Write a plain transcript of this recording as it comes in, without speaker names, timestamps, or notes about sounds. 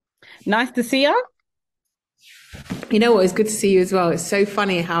Nice to see you. You know what? It's good to see you as well. It's so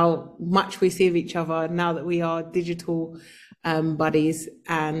funny how much we see of each other now that we are digital buddies.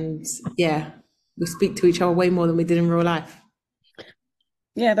 And yeah, we speak to each other way more than we did in real life.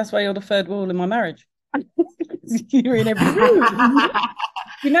 Yeah, that's why you're the third wall in my marriage. You're in every room.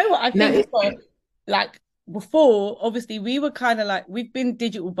 You know what I No, think as well? Like before, obviously, we were kind of like we've been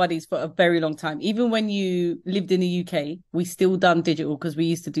digital buddies for a very long time. Even when you lived in the UK, we still done digital because we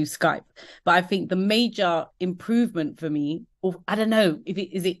used to do Skype. But I think the major improvement for me, or I don't know if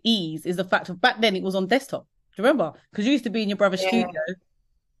it is ease, is the fact of back then it was on desktop. Do you remember? Because you used to be in your brother's studio yeah,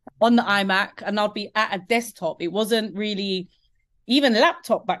 on the iMac, and I'd be at a desktop. It wasn't really even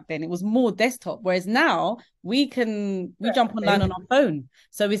laptop back then, it was more desktop, whereas now we jump online on our phone,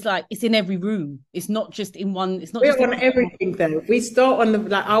 so it's like it's in every room, it's not just in one, it's not just we're in on everything though. We start on the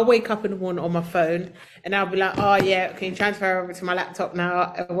like. I'll wake up in the morning on my phone, and I'll be like, "Oh yeah, can you transfer over to my laptop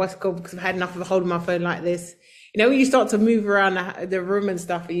now? What's good because I've had enough of holding my phone like this." You know, when you start to move around the room and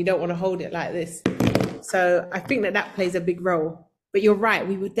stuff, and you don't want to hold it like this. So I think that plays a big role. But you're right.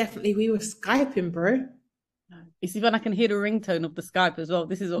 We were Skyping, bro. you see when I can hear the ringtone of the Skype as well,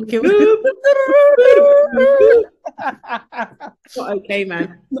 this is what kills me. Boop, not okay,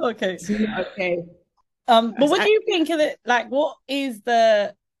 man. Okay. It's not okay. But That's what do act- you think of it, like what is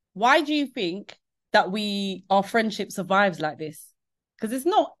the why do you think that we our friendship survives like this? Because it's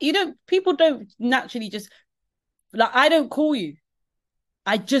not, you don't, people don't naturally just, like, I don't call you,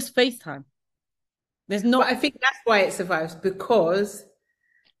 I just FaceTime. There's but not. I think that's why it survives because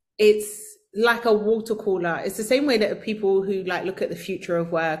it's like a water cooler. It's the same way that people who like look at the future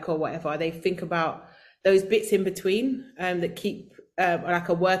of work or whatever, they think about those bits in between that keep like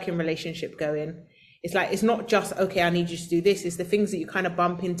a working relationship going. It's like it's not just okay, I need you to do this. It's the things that you kind of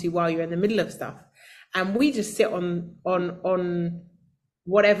bump into while you're in the middle of stuff. And we just sit on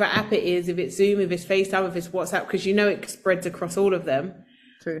whatever app it is, if it's Zoom, if it's FaceTime, if it's WhatsApp, because you know it spreads across all of them.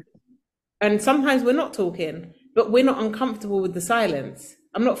 True. And sometimes we're not talking, but we're not uncomfortable with the silence.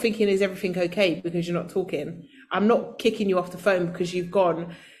 I'm not thinking, is everything okay because you're not talking? I'm not kicking you off the phone because you've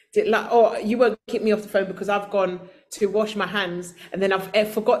gone like, or you won't kick me off the phone because I've gone to wash my hands and then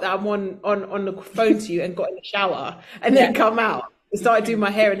I've forgot that I'm on the phone to you and got in the shower and Yeah. then come out and started doing my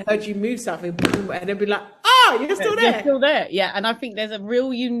hair and heard you move something and then be like, oh, you're still You're there. still there. Yeah. And I think there's a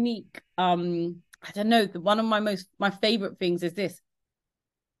real unique, I don't know, one of my favorite things is this.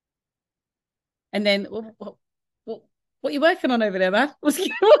 And then what are you working on over there, man? What's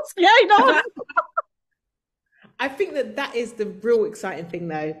going on? I think that is the real exciting thing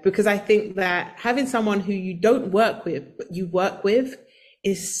though, because I think that having someone who you don't work with, but you work with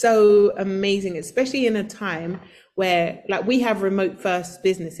is so amazing, especially in a time where like we have remote first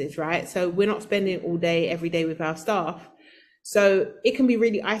businesses, right? So we're not spending all day, every day with our staff. So it can be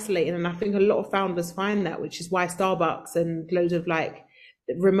really isolating. And I think a lot of founders find that, which is why Starbucks and loads of like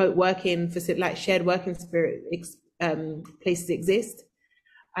remote working for like shared working spirit places exist.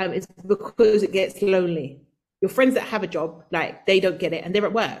 It's because it gets lonely. Your friends that have a job, like they don't get it and they're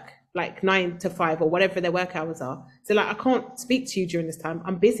at work, like 9 to 5 or whatever their work hours are. So like, I can't speak to you during this time.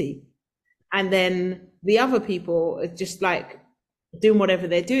 I'm busy. And then the other people are just like doing whatever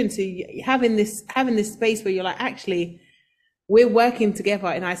they're doing. So having this space where you're like, actually, we're working together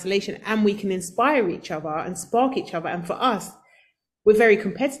in isolation and we can inspire each other and spark each other. And for us, we're very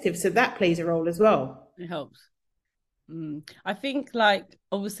competitive. So that plays a role as well. It helps. I think, like,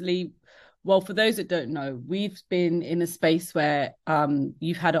 obviously, well, for those that don't know, we've been in a space where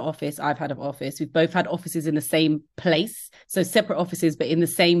you've had an office, I've had an office. We've both had offices in the same place, so separate offices, but in the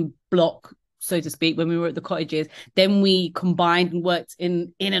same block, so to speak, when we were at the cottages. Then we combined and worked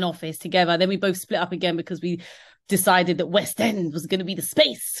in an office together. Then we both split up again because we decided that West End was going to be the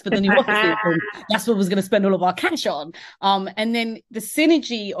space for the new offices, and that's what was going to spend all of our cash on. And then the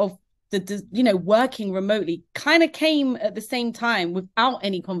synergy of working remotely kind of came at the same time without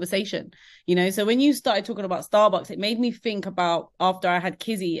any conversation. So when you started talking about Starbucks, it made me think about after I had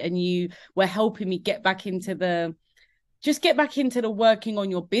Kizzy and you were helping me get back into the working on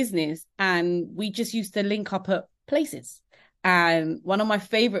your business, and we just used to link up at places. And one of my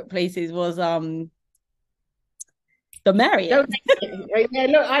favorite places was the Marriott. Don't yeah,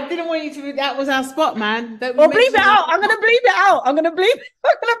 look, I didn't want you to. That was our spot, man. That was Well, bleep it mentioning our out. I'm gonna bleep it out. I'm gonna bleep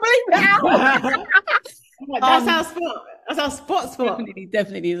it out. spot. That's um our spot. That's our spot.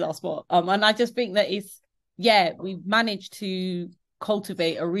 definitely is our spot. And I just think that we've managed to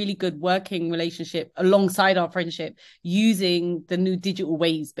cultivate a really good working relationship alongside our friendship using the new digital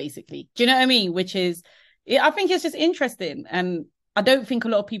ways, basically. Do you know what I mean? Which is, I think it's just interesting, and I don't think a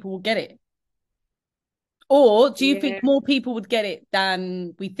lot of people will get it. Or do you think Yeah. more people would get it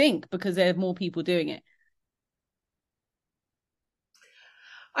than we think because there are more people doing it?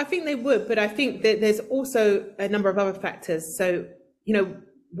 I think they would, but I think that there's also a number of other factors. So, you know,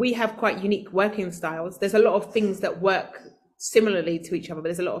 we have quite unique working styles. There's a lot of things that work similarly to each other, but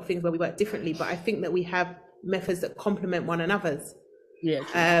there's a lot of things where we work differently. But I think that we have methods that complement one another's. Yeah,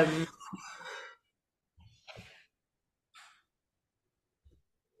 true. Um,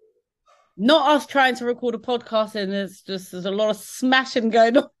 Not us trying to record a podcast and there's a lot of smashing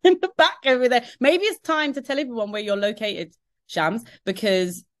going on in the back over there. Maybe it's time to tell everyone where you're located, Shams,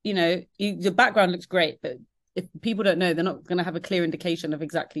 because your background looks great, but if people don't know, they're not going to have a clear indication of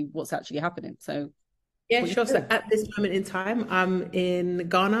exactly what's actually happening. So, yeah, what you sure. So doing? at this moment in time, I'm in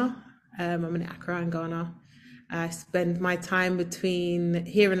Ghana. I'm in Accra in Ghana. I spend my time between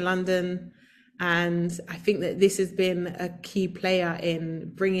here in London, and I think that this has been a key player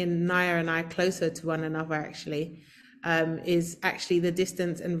in bringing Naya and I closer to one another, actually. Is actually the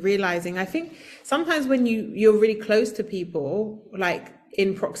distance and realizing. I think sometimes when you're really close to people, like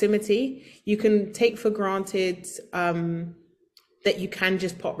in proximity, you can take for granted that you can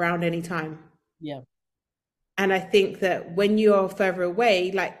just pop round anytime. Yeah. And I think that when you're further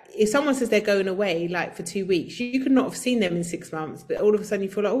away, like if someone says they're going away like for 2 weeks, you could not have seen them in 6 months, but all of a sudden you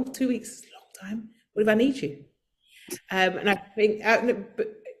feel like, oh, 2 weeks is a long time. What if I need you? And I think,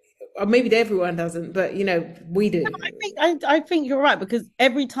 or maybe everyone doesn't, but we do. I think you're right because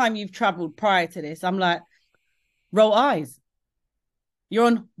every time you've traveled prior to this, I'm like, roll eyes. You're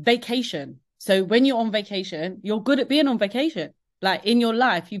on vacation. So when you're on vacation, you're good at being on vacation. Like in your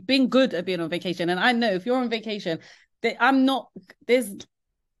life, you've been good at being on vacation. And I know if you're on vacation, that I'm not, there's,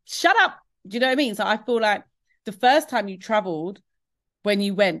 shut up. Do you know what I mean? So I feel like the first time you traveled, when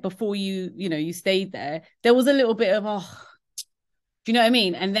you went before you stayed there was a little bit of, oh, do you know what I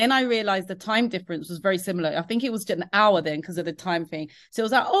mean? And then I realized the time difference was very similar. I think it was just an hour then because of the time thing. So it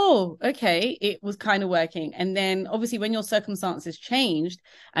was like, oh, okay, it was kind of working. And then obviously when your circumstances changed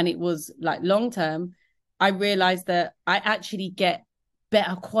and it was like long term, I realized that I actually get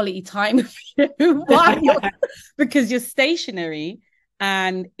better quality time with you while you're because you're stationary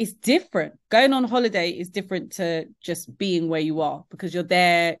and it's different. Going on holiday is different to just being where you are because you're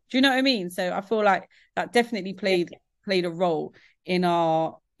there. Do you know what I mean? So I feel like that definitely played a role in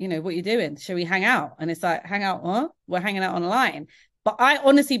our, what you're doing. Shall we hang out? And it's like, hang out, huh? We're hanging out online. But I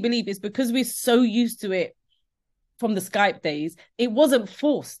honestly believe it's because we're so used to it from the Skype days. It wasn't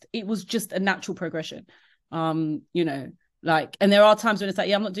forced. It was just a natural progression. Like, and there are times when it's like,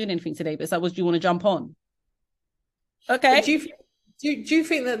 yeah, I'm not doing anything today, but it's like, well, do you want to jump on? But Okay. do you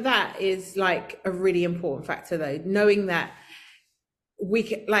think that that is like a really important factor though, knowing that we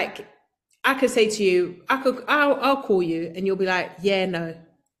can like I could say to you, I'll call you and you'll be like, yeah, no,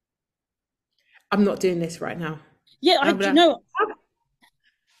 I'm not doing this right now. Yeah, And I I'll be do you like, know.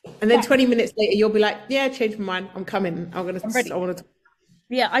 and then 20 minutes later, you'll be like, yeah, I changed my mind. I'm coming. I'm I ready. want to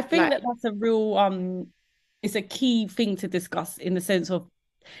Yeah, I think like, that that's a real it's a key thing to discuss in the sense of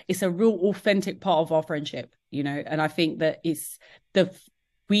it's a real authentic part of our friendship, and I think that the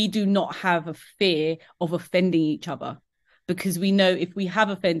we do not have a fear of offending each other because we know if we have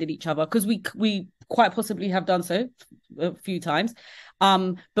offended each other because we quite possibly have done so a few times,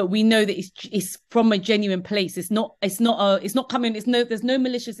 but we know that it's from a genuine place. It's not coming. There's no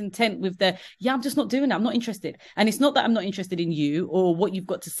malicious intent with the, yeah, I'm just not doing that, I'm not interested. And it's not that I'm not interested in you or what you've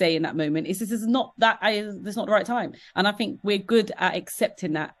got to say in that moment. It's this is not that it's not the right time. And I think we're good at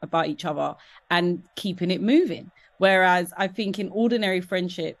accepting that about each other and keeping it moving. Whereas I think in ordinary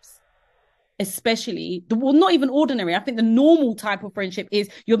friendships, especially well, not even ordinary. I think the normal type of friendship is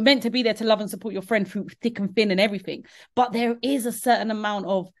you're meant to be there to love and support your friend through thick and thin and everything. But there is a certain amount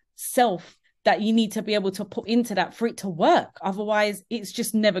of self that you need to be able to put into that for it to work. Otherwise, it's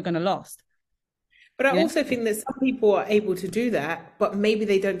just never going to last. but I You know? also think that some people are able to do that, but maybe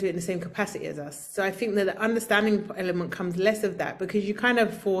they don't do it in the same capacity as us. So I think that the understanding element comes less of that because you're kind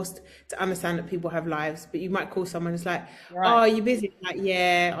of forced to understand that people have lives, but you might call someone, it's like, oh, Right. are you busy? Like,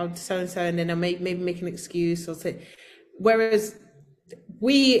 yeah, I'm so and so, and then I'll maybe make an excuse or say, whereas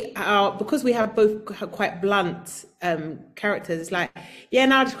we are because we have both quite blunt characters. It's like, yeah,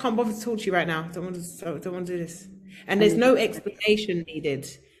 no, I just can't bother to talk to you right now. Don't want to do this. And there's And no explanation needed.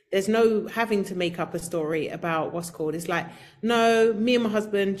 There's no having to make up a story about what's called. It's like, no, me and my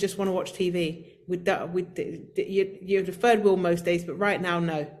husband just want to watch TV. You're the third wheel most days, but right now,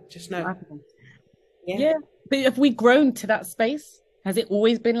 no, just no. Yeah. yeah, but have we grown to that space? Has it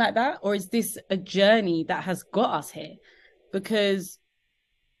always been like that? Or is this a journey that has got us here? Because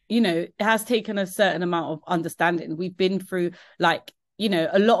it has taken a certain amount of understanding. We've been through like, you know,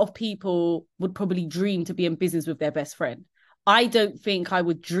 a lot of people would probably dream to be in business with their best friend. I don't think I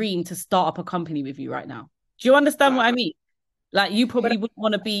would dream to start up a company with you right now. Do you understand what I mean? Like you But probably wouldn't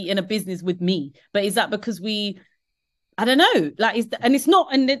want to be in a business with me, but is that because I don't know, like and it's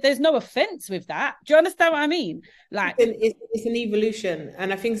not, and there's no offense with that. Do you understand what I mean? Like it's an evolution,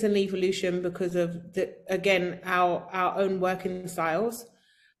 and I think it's an evolution because of the again our own working styles,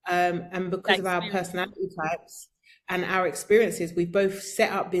 and that because of our experience. personality types and our experiences. We've both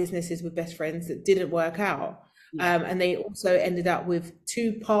set up businesses with best friends that didn't work out, Yeah, and they also ended up with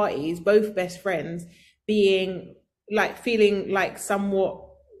two parties, both best friends, being like feeling like somewhat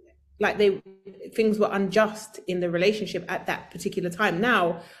like they things were unjust in the relationship at that particular time.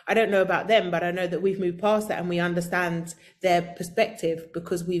 Now I don't know about them, but I know that we've moved past that and we understand their perspective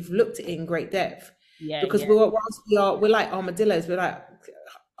because we've looked at it in great depth. yeah, Because yeah. we're like armadillos, we're like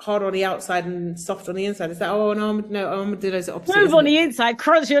hard on the outside and soft on the inside. It's like, oh no, armadillo's the opposite, Smooth isn't on it? the inside,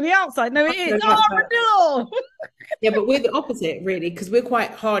 crunchy on the outside. No, it is. Oh, armadillo. Yeah, but we're the opposite really, because we're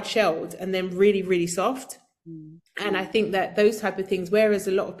quite hard shelled and then really really soft. And I think that those type of things, whereas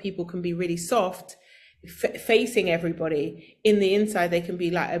a lot of people can be really soft, facing everybody, in the inside they can be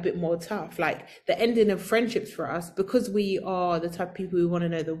like a bit more tough. Like the ending of friendships for us, because we are the type of people who want to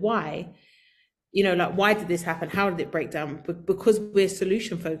know the why. You know, like why did this happen? How did it break down? But because we're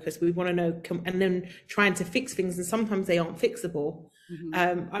solution focused, we want to know, and then trying to fix things, and sometimes they aren't fixable.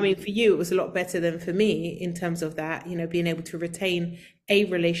 Mhm. I mean, for you, it was a lot better than for me in terms of that, you know, being able to retain a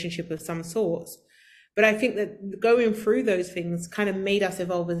relationship of some sorts. But I think that going through those things kind of made us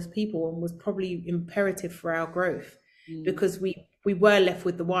evolve as people and was probably imperative for our growth, Mm. because we were left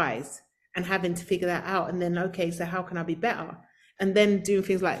with the whys and having to figure that out. And then, okay, so how can I be better? And then doing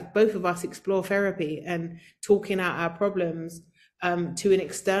things like both of us explore therapy and talking out our problems, to an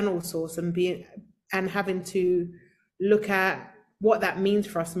external source, and having to look at what that means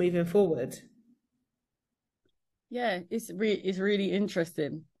for us moving forward. Yeah, it's really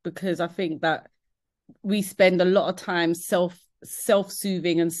interesting because I think that we spend a lot of time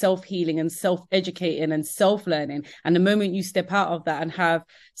self-soothing and self-healing and self-educating and self-learning, and the moment you step out of that and have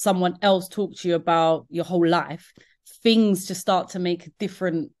someone else talk to you about your whole life, things just start to make a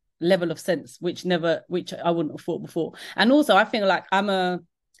different level of sense, which I wouldn't have thought before. And also I think like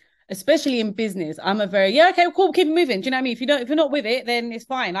especially in business, I'm a very, yeah, okay, cool, keep it moving. Do you know what I mean? If you're not with it, then it's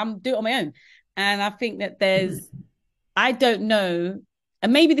fine, I'm do it on my own. And I think that I don't know,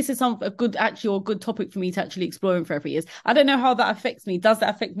 and maybe this is a good, actually, or a good topic for me to actually explore in therapy is, I don't know how that affects me. Does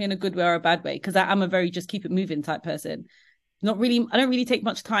that affect me in a good way or a bad way? Because I'm a very just keep it moving type person. Not really, I don't really take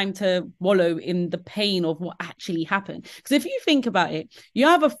much time to wallow in the pain of what actually happened. Because if you think about it, you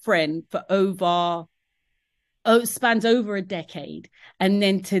have a friend for over, oh, spans over a decade. And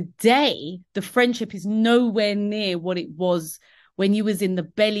then today, the friendship is nowhere near what it was when you was in the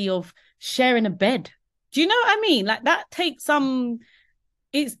belly of sharing a bed. Do you know what I mean? Like that takes some,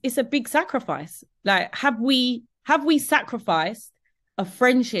 it's a big sacrifice. Like have we sacrificed a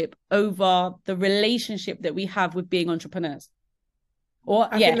friendship over the relationship that we have with being entrepreneurs? Or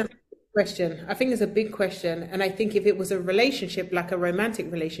I yeah, think that's a big question. I think it's a big question. And I think if it was a relationship, like a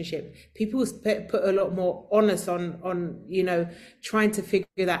romantic relationship, people would put a lot more onus on, you know, trying to figure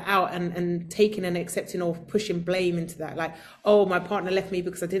that out, and taking and accepting or pushing blame into that. Like, oh, my partner left me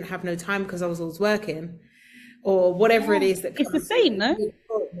because I didn't have no time because I was always working, or whatever it yeah. is that It's the comes same, no?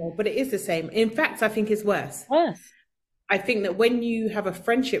 but it is the same. In fact, I think it's worse. Worse. I think that when you have a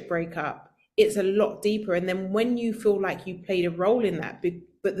friendship breakup, it's a lot deeper. And then when you feel like you played a role in that,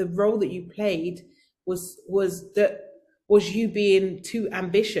 but the role that you played was you being too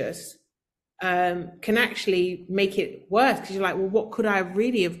ambitious, can actually make it worse, because you're like, well, what could I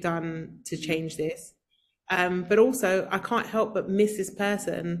really have done to change this? But also, I can't help but miss this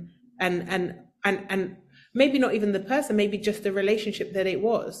person, and maybe not even the person, maybe just the relationship that it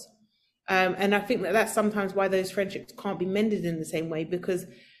was. And I think that that's sometimes why those friendships can't be mended in the same way, because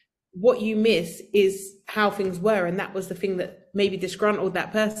what you miss is how things were, and that was the thing that maybe disgruntled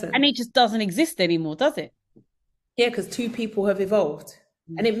that And person. it just doesn't exist anymore, does it? Yeah, because two people have evolved.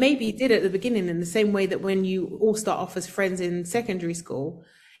 And it maybe did at the beginning, in the same way that when you all start off as friends in secondary school,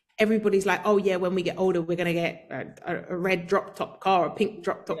 everybody's like, oh yeah, when we get older, we're gonna get a red drop top car, a pink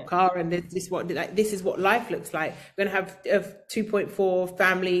drop top Yeah. car, and this is what life looks like. We're gonna have a 2.4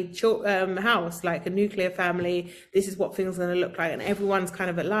 family house, like a nuclear family. This is what things are gonna look like, and everyone's kind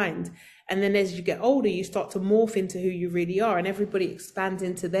of aligned. And then as you get older, you start to morph into who you really are, and everybody expands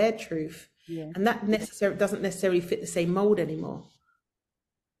into their truth, Yeah. and that doesn't necessarily fit the same mold anymore.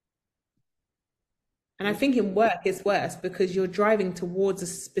 And I Yeah. think in work it's worse, because you're driving towards a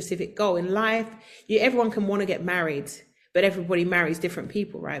specific goal in life. Everyone can want to get married, but everybody marries different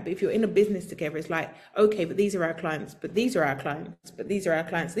people, right? But if you're in a business together, it's like, okay, but these are our clients, but these are our clients, but these are our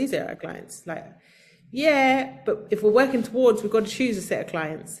clients, these are our clients. Like, yeah, but if we're working towards, we've got to choose a set of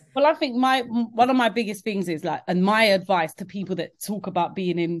clients. Well, I think my one of my biggest things is like, and my advice to people that talk about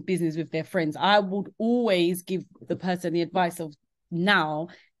being in business with their friends, I would always give the person the advice of now,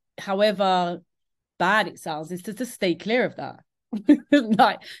 however bad it sounds, is to just stay clear of that.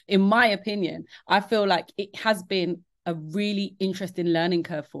 Like, in my opinion, I feel like it has been a really interesting learning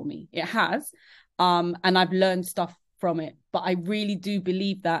curve for me. It has. And I've learned stuff from it. But I really do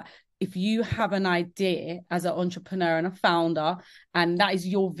believe that if you have an idea as an entrepreneur and a founder, and that is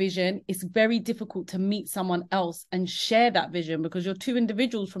your vision, it's very difficult to meet someone else and share that vision, because you're two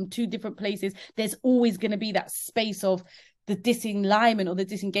individuals from two different places. There's always going to be that space of the disalignment or the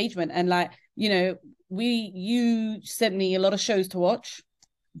disengagement. And like, you know, you sent me a lot of shows to watch.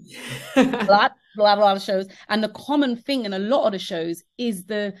 A lot of shows, and the common thing in a lot of the shows is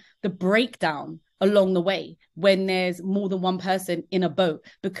the breakdown along the way when there's more than one person in a boat,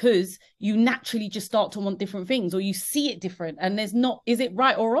 because you naturally just start to want different things, or you see it different, and there's not, is it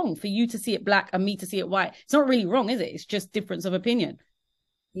right or wrong for you to see it black and me to see it white? It's not really wrong, is it? It's just difference of opinion.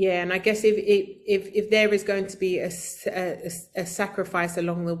 Yeah, and I guess if there is going to be a sacrifice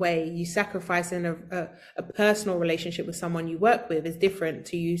along the way, you sacrifice in a personal relationship with someone you work with is different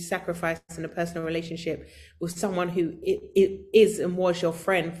to you sacrificing a personal relationship with someone who it is and was your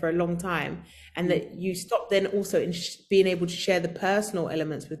friend for a long time, and that you stop then also in being able to share the personal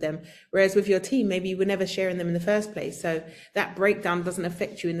elements with them. Whereas with your team, maybe you were never sharing them in the first place, so that breakdown doesn't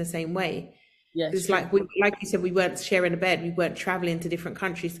affect you in the same way. Yes, it's like like you said, we weren't sharing a bed, we weren't traveling to different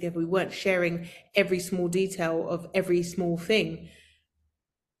countries together, we weren't sharing every small detail of every small thing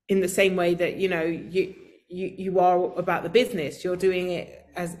in the same way that, you know, you are about the business. You're doing it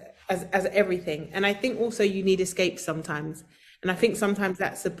as everything. And I think also you need escape sometimes. And I think sometimes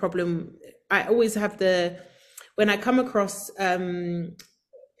that's the problem. I always have when I come across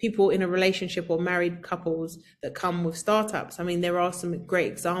people in a relationship or married couples that come with startups. I mean, there are some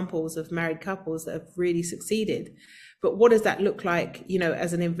great examples of married couples that have really succeeded. But what does that look like, you know,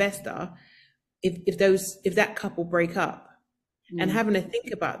 as an investor, if that couple break up? And having to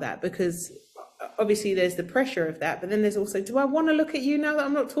think about that, because obviously there's the pressure of that, but then there's also, do I want to look at you now that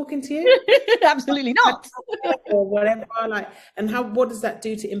I'm not talking to you? Absolutely not. Or whatever, like, and what does that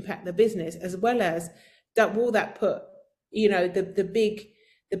do to impact the business, as well as that, will that put, you know, the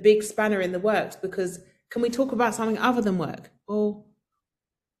big spanner in the works? Because can we talk about something other than work? Well,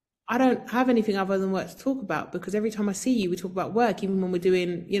 I don't have anything other than work to talk about, because every time I see you, we talk about work, even when we're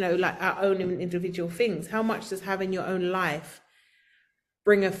doing, you know, like our own individual things. How much does having your own life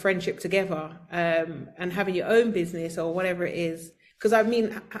bring a friendship together, and having your own business or whatever it is? Because I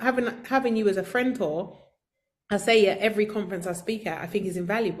mean, having you as a friend, or I say at every conference I speak at, I think is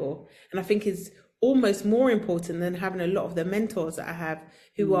invaluable, and I think is almost more important than having a lot of the mentors that I have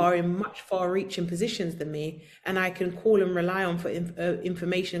who are in much far-reaching positions than me, and I can call and rely on for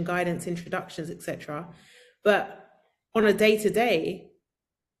information, guidance, introductions, etc. But on a day-to-day,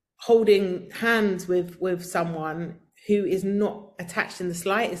 holding hands with someone who is not attached in the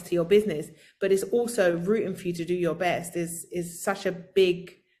slightest to your business, but is also rooting for you to do your best, is such a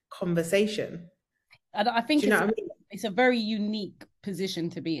big conversation. And I think I mean? it's a very unique position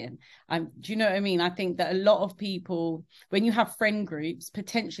to be in. Do you know what I mean? I think that a lot of people, when you have friend groups,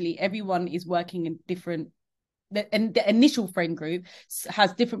 potentially everyone is working in different, and the initial friend group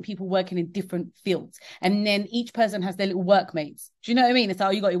has different people working in different fields, and then each person has their little workmates. Do you know what I mean? It's like,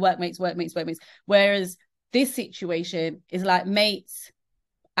 oh, you got your workmates. Whereas this situation is like mates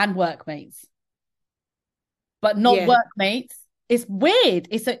and workmates, but not workmates. It's weird.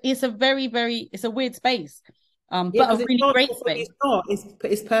 It's a very, very, it's a weird space. But a really great space.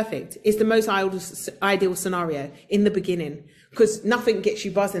 It's perfect. It's the most ideal scenario in the beginning, because nothing gets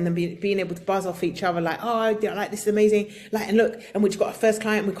you buzzing than being able to buzz off each other, like, oh, like, this is amazing, like, and look, and we just got our first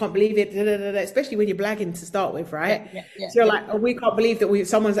client, we can't believe it, especially when you're blagging to start with, right? So you're like, oh, we can't believe that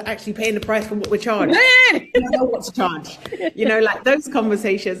someone's actually paying the price for what we're charged. You know what to charge. You know, like, those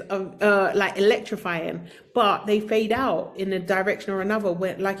conversations are like electrifying, but they fade out in a direction or another,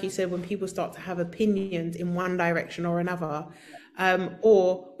 when, like you said, when people start to have opinions in one direction or another.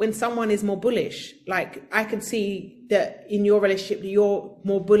 Or when someone is more bullish, like, I can see that in your relationship, you're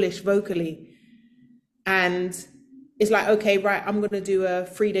more bullish vocally, and it's like, okay, right, I'm going to do a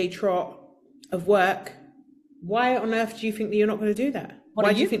 3-day trot of work. Why on earth do you think that you're not going to do that?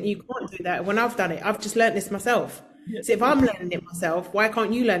 Why do you think that you can't do that when I've done it? I've just learned this myself. So if I'm learning it myself, why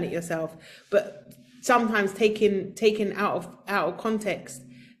can't you learn it yourself? But sometimes taken out of context,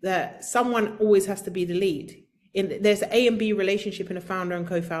 that someone always has to be the lead. there's an A and B relationship in a founder and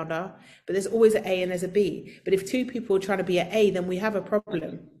co-founder, but there's always an A and there's a B. But if two people are trying to be an A, then we have a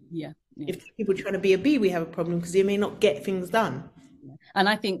problem. Yeah, yeah. If two people are trying to be a B, we have a problem because they may not get things done. And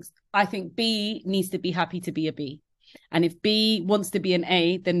I think B needs to be happy to be a B. And if B wants to be an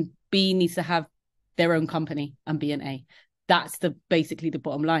A, then B needs to have their own company and be an A. That's basically the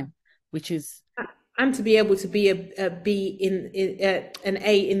bottom line, which is And to be able to be a B an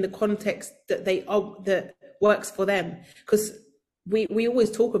A in the context that that works for them, because we always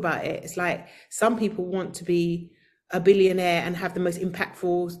talk about it. It's like some people want to be a billionaire and have the most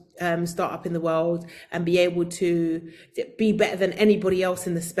impactful startup in the world and be able to be better than anybody else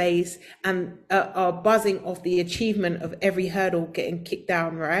in the space, and are buzzing off the achievement of every hurdle getting kicked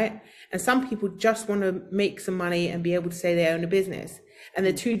down, right? And some people just want to make some money and be able to say they own a business. And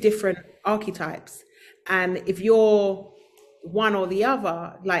they're two different archetypes. And if you're one or the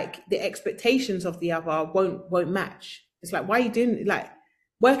other, like the expectations of the other won't match. It's like, why are you doing, like,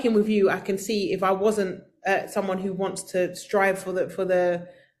 working with you? I can see if I wasn't someone who wants to strive for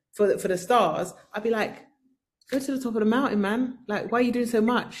the stars, I'd be like, go to the top of the mountain, man. Like, why are you doing so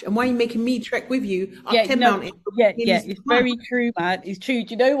much? And why are you making me trek with you up 10 mountains? Yeah, it's very true, man. It's true.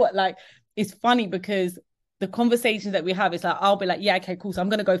 Do you know what? Like, it's funny because the conversations that we have is like, I'll be like, yeah, okay, cool. So I'm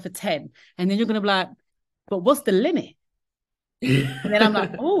gonna go for 10. And then you're gonna be like, but what's the limit? And then I'm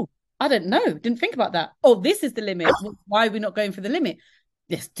like, oh, I don't know. Didn't think about that. Oh, this is the limit. Why are we not going for the limit?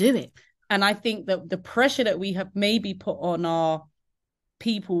 Let's do it. And I think that the pressure that we have maybe put on our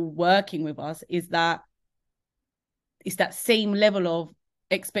people working with us is that it's that same level of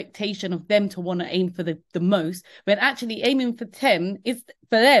expectation of them to want to aim for the most, when actually aiming for 10 is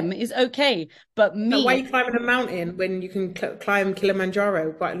for them is okay. But me, so why are you climbing a mountain when you can climb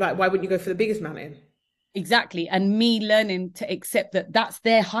Kilimanjaro? Why wouldn't you go for the biggest mountain? Exactly. And me learning to accept that that's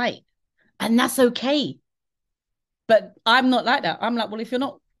their height and that's okay. But I'm not like that. I'm like, well, if you're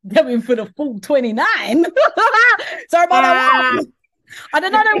not going for the full 29, sorry about that. I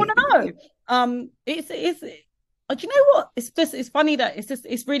don't know. I don't want to know. It's do you know what? It's funny that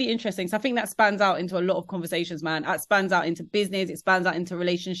it's really interesting. So I think that spans out into a lot of conversations, man. It spans out into business. It spans out into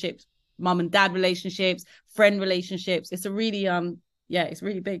relationships, mum and dad relationships, friend relationships. It's a really it's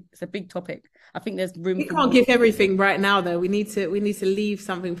really big. It's a big topic. I think there's room. We can't give everything right now, though. We need to leave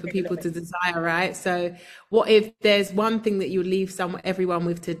something for people to desire, right? So, what if there's one thing that you would leave everyone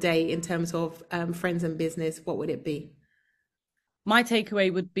with today in terms of friends and business? What would it be? My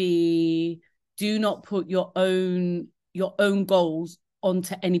takeaway would be: do not put your own goals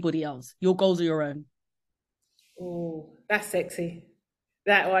onto anybody else. Your goals are your own. Oh, that's sexy.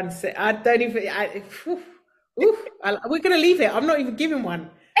 That one. I don't even. We're gonna leave it. I'm not even giving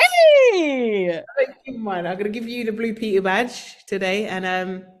one. Hey, I'm gonna give you the Blue Peter badge today,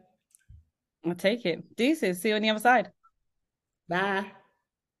 and I'll take it. Deuces. See you on the other side. bye.